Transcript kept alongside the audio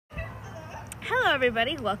Hello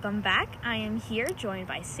everybody, welcome back. I am here joined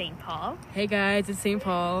by St. Paul. Hey guys, it's St.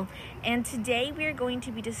 Paul. And today we are going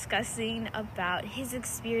to be discussing about his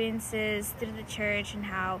experiences through the church and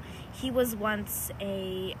how he was once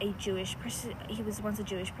a Jewish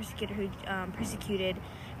persecutor who persecuted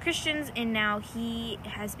Christians, and now he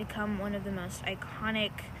has become one of the most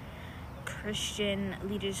iconic Christian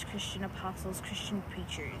leaders, Christian apostles, Christian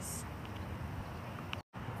preachers.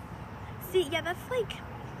 See, yeah, that's like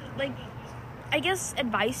I guess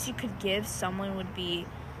advice you could give someone would be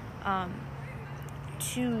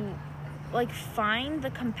to find the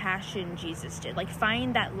compassion Jesus did,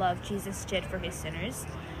 find that love Jesus did for his sinners.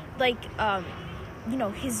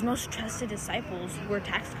 His most trusted disciples were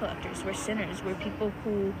tax collectors, were sinners, were people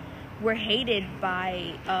who were hated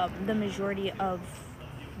by the majority of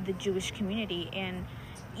the Jewish community, and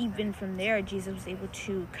even from there Jesus was able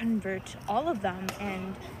to convert all of them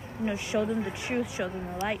and show them the truth, show them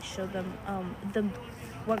the light, show them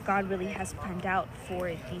what God really has planned out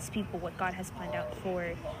for these people, what God has planned out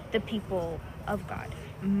for the people of God.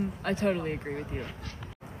 I totally agree with you.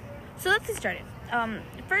 So let's get started.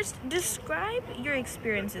 First, describe your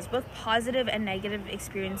experiences, both positive and negative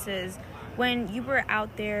experiences, when you were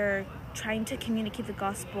out there trying to communicate the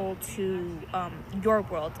gospel to your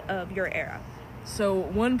world of your era. So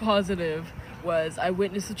one positive was I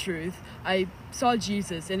witnessed the truth. I saw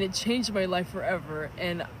Jesus and it changed my life forever,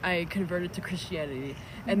 and I converted to Christianity.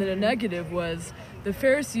 And then a negative was the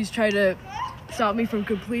Pharisees tried to stop me from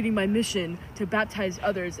completing my mission to baptize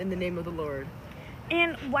others in the name of the Lord.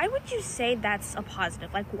 And why would you say that's a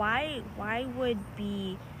positive? Why would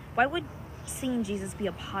seeing Jesus be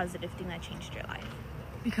a positive thing that changed your life?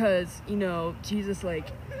 Because, Jesus,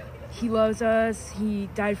 he loves us, he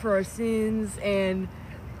died for our sins, and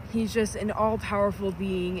he's just an all-powerful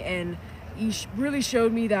being, and he really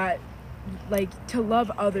showed me that, to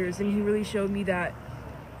love others, and he really showed me that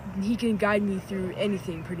he can guide me through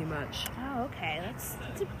anything, pretty much. Oh, okay.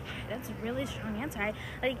 That's a really strong answer.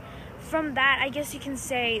 From that, I guess you can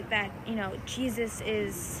say that, Jesus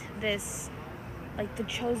is this, the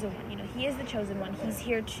chosen one. He is the chosen one. He's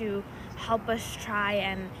here to help us try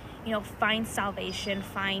and find salvation,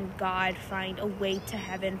 find God, find a way to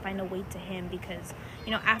heaven, find a way to him, because,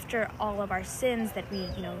 after all of our sins that we,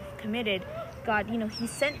 committed, God, he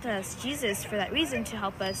sent us Jesus for that reason, to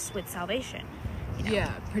help us with salvation.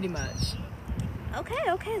 Yeah, pretty much.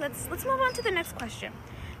 Okay, let's move on to the next question.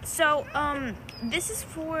 So, this is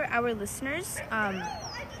for our listeners.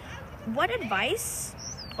 What advice,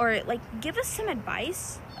 or give us some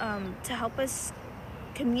advice, to help us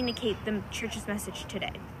communicate the church's message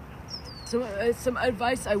today? So some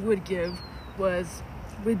advice I would give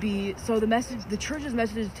would be the church's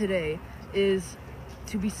message today is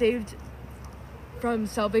to be saved from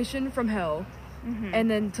salvation from hell, and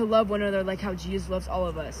then to love one another like how Jesus loves all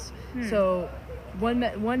of us. So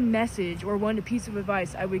one message or one piece of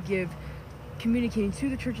advice I would give communicating to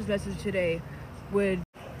the church's message today would...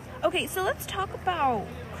 Okay, so let's talk about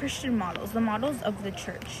Christian models, the models of the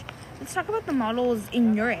church. Let's talk about the models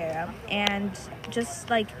in your era, and just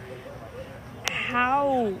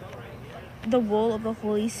how the role of the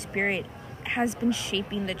Holy Spirit has been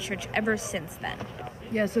shaping the church ever since then.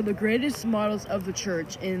 Yeah, so the greatest models of the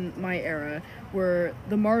church in my era were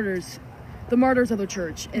the martyrs of the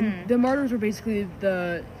church. And the martyrs were basically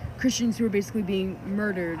the Christians who were basically being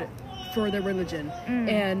murdered for their religion.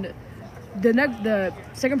 And the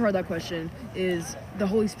second part of that question is the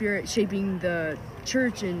Holy Spirit shaping the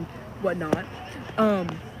church and whatnot.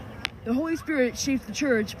 The Holy Spirit shapes the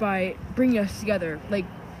church by bringing us together.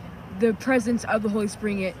 The presence of the Holy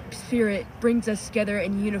Spirit brings us together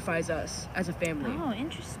and unifies us as a family. Oh,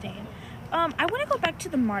 interesting. I want to go back to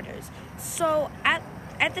the martyrs. So at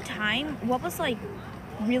the time, what was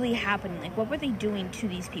really happening? What were they doing to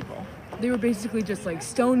these people? They were basically just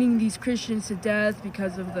stoning these Christians to death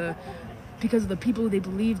because of the people they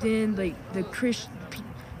believed in. The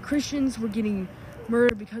Christians were getting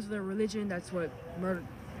murdered because of their religion. That's what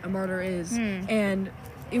a martyr is. And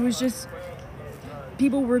it was just,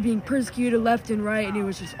 people were being persecuted left and right, and it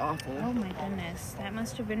was just awful. Oh my goodness, that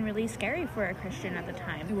must have been really scary for a Christian at the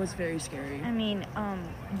time. It was very scary. I mean,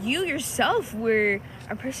 you yourself were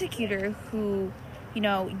a persecutor who,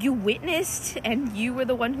 you witnessed, and you were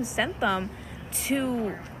the one who sent them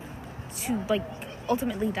to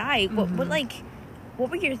ultimately die. What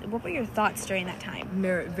were your thoughts during that time?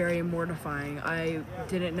 Very mortifying. I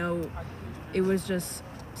didn't know. It was just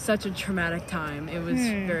such a traumatic time. It was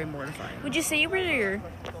very mortifying. Would you say you're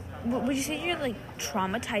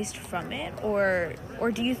traumatized from it, or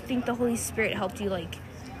do you think the Holy Spirit helped you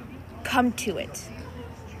come to it?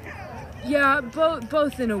 Yeah,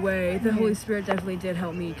 both in a way. The Holy Spirit definitely did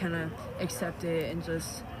help me kind of accept it and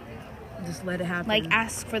just let it happen. Like,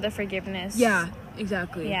 ask for the forgiveness. Yeah,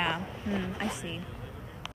 exactly. Yeah. I see.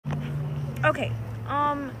 Okay.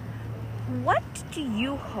 What do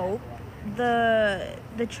you hope the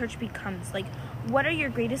church becomes? Like, what are your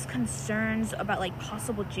greatest concerns about, like,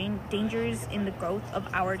 possible dangers in the growth of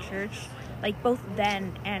our church, like, both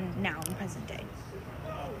then and now in present day?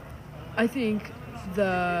 I think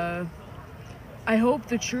I hope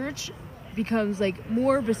the church becomes, like,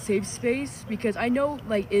 more of a safe space, because I know,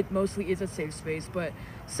 like, it mostly is a safe space, but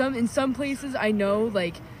in some places I know,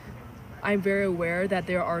 like, I'm very aware that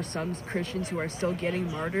there are some Christians who are still getting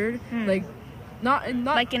martyred, like, not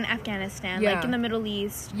like in Afghanistan, yeah. like in the Middle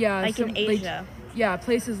East, yeah, like in Asia.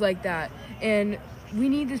 Places like that. And we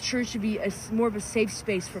need the church to be more of a safe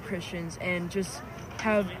space for Christians, and just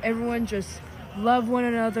have everyone just love one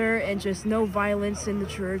another, and just no violence in the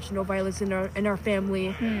church, no violence in our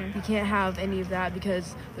family. We can't have any of that,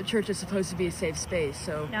 because the church is supposed to be a safe space.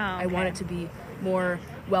 So I want it to be more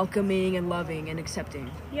welcoming and loving and accepting.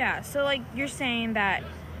 Yeah, so, like, you're saying that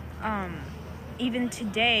even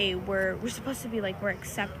today we're supposed to be, like, we're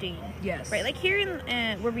accepting. Yes. Right? Like, here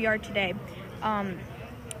in where we are today,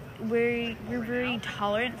 we're very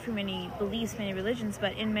tolerant for many beliefs, many religions,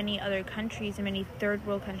 but in many other countries, in many third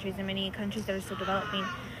world countries, in many countries that are still developing,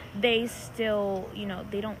 they still,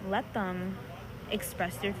 they don't let them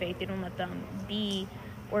express their faith. They don't let them be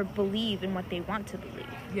or believe in what they want to believe.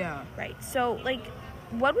 Yeah. Right. So, like,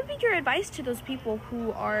 what would be your advice to those people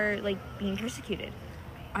who are, like, being persecuted?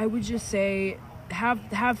 I would just say,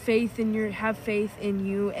 have faith in you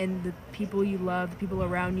and the people you love, the people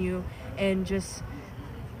around you, and just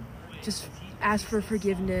ask for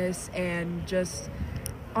forgiveness, and just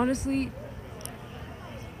honestly,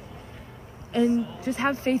 and just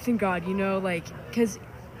have faith in God, like, because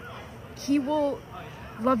He will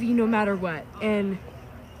love you no matter what, and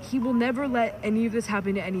He will never let any of this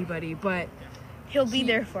happen to anybody, but He'll be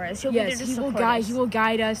there for us. He'll be there to support us. He will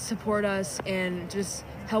guide us, support us, and just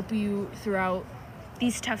help you throughout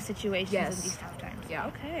these tough situations and these tough times. Yeah.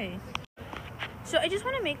 Okay. So I just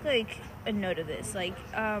want to make, like, a note of this. Like,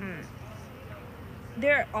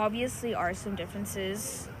 there obviously are some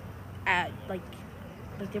differences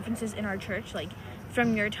differences in our church, like,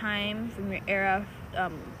 from your time, from your era,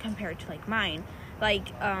 compared to, like, mine.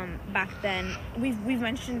 Like, back then, we've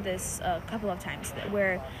mentioned this a couple of times,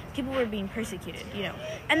 where people were being persecuted,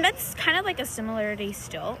 and that's kind of like a similarity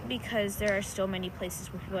still, because there are still many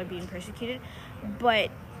places where people are being persecuted,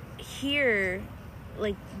 but here,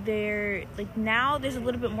 now there's a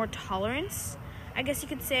little bit more tolerance, I guess you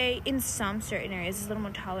could say, in some certain areas. There's a little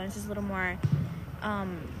more tolerance, there's a little more,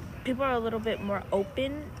 people are a little bit more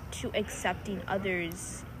open to accepting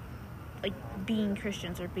others, like, being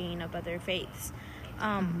Christians or being of other faiths.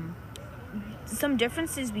 Some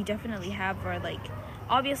differences we definitely have are, like,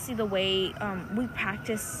 obviously the way we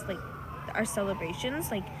practice, like, our celebrations.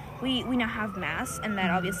 Like, we now have Mass, and that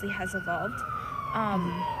obviously has evolved.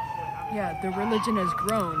 Yeah, the religion has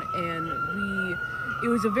grown, and it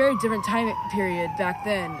was a very different time period back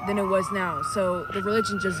then than it was now. So the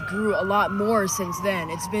religion just grew a lot more since then.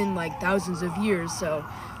 It's been, like, thousands of years, so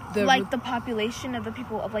the population of the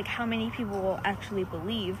people, of, like, how many people will actually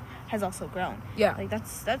believe, has also grown. Yeah. Like,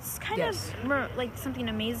 that's kind of like something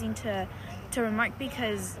amazing to remark,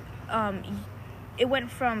 because it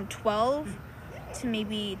went from 12 to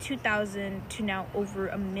maybe 2,000 to now over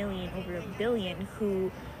 1 million, over 1 billion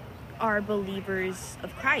who are believers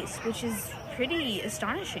of Christ, which is pretty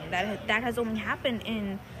astonishing. That has only happened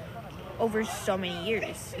in over so many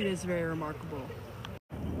years. It is very remarkable.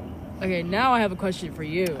 Okay, now I have a question for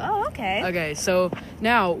you. Oh, okay. Okay, so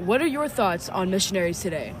now, what are your thoughts on missionaries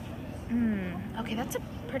today? Okay, that's a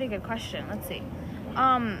pretty good question. Let's see.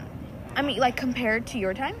 I mean, like, compared to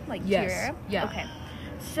your time? Like, yes. To your era? Yeah. Okay.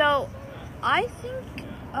 So, I think,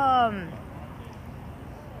 I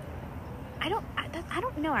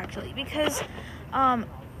don't know, actually, because,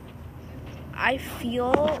 I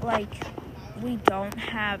feel like we don't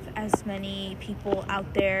have as many people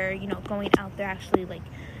out there, going out there actually, like,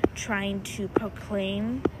 trying to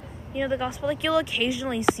proclaim, the gospel. Like, you'll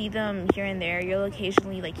occasionally see them here and there. You'll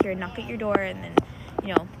occasionally, like, hear a knock at your door, and then,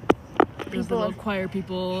 Those little choir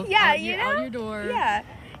people out your door.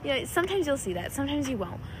 Yeah, sometimes you'll see that. Sometimes you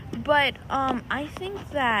won't. But, I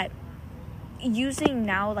think that using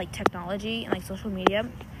now, like, technology and, like, social media,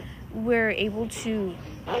 we're able to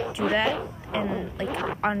do that, and, like,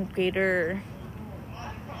 on,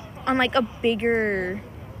 like, a bigger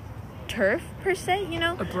turf per se, you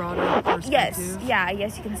know. A broader perspective. Yes, yeah, I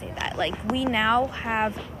guess you can say that. Like, we now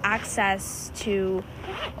have access to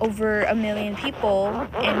over 1 million people,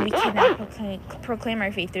 and we can now proclaim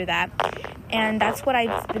our faith through that. And that's what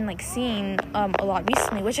I've been, like, seeing a lot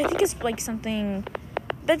recently, which I think is, like, something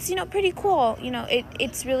that's, you know, pretty cool. You know,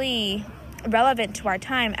 it's really relevant to our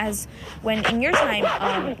time, as when in your time,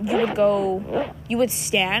 you would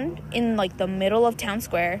stand in, like, the middle of town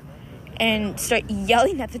square and start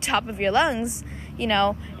yelling at the top of your lungs, you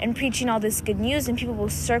know, and preaching all this good news, and people will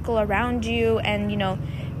circle around you, and, you know,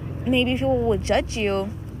 maybe people will judge you.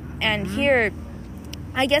 And here,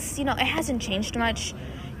 I guess, you know, it hasn't changed much.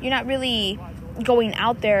 You're not really going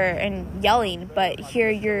out there and yelling, but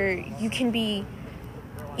here you can do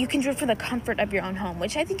it from the comfort of your own home,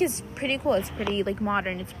 which I think is pretty cool. It's pretty, like,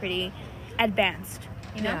 modern. It's pretty advanced.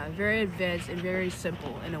 You know? Yeah, very advanced and very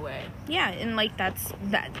simple in a way. Yeah, and, like, that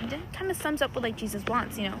kind of sums up what, like, Jesus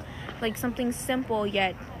wants, you know, like, something simple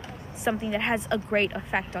yet something that has a great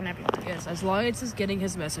effect on everyone. Yes, as long as it's getting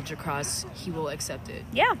his message across, he will accept it.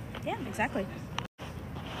 Yeah, exactly.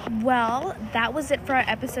 Well, that was it for our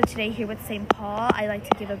episode today here with St. Paul. I'd like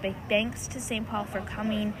to give a big thanks to St. Paul for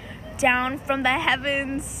coming down from the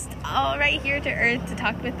heavens, all right here to earth to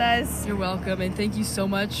talk with us. You're welcome, and thank you so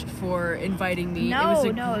much for inviting me.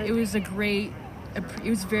 It was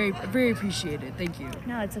very, very appreciated. Thank you.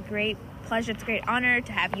 No, it's a great pleasure. It's a great honor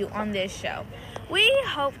to have you on this show. We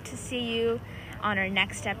hope to see you on our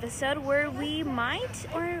next episode, where we may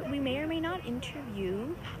or may not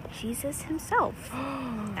interview Jesus himself.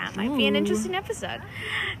 That might be an interesting episode.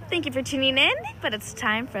 Thank you for tuning in, but it's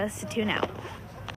time for us to tune out.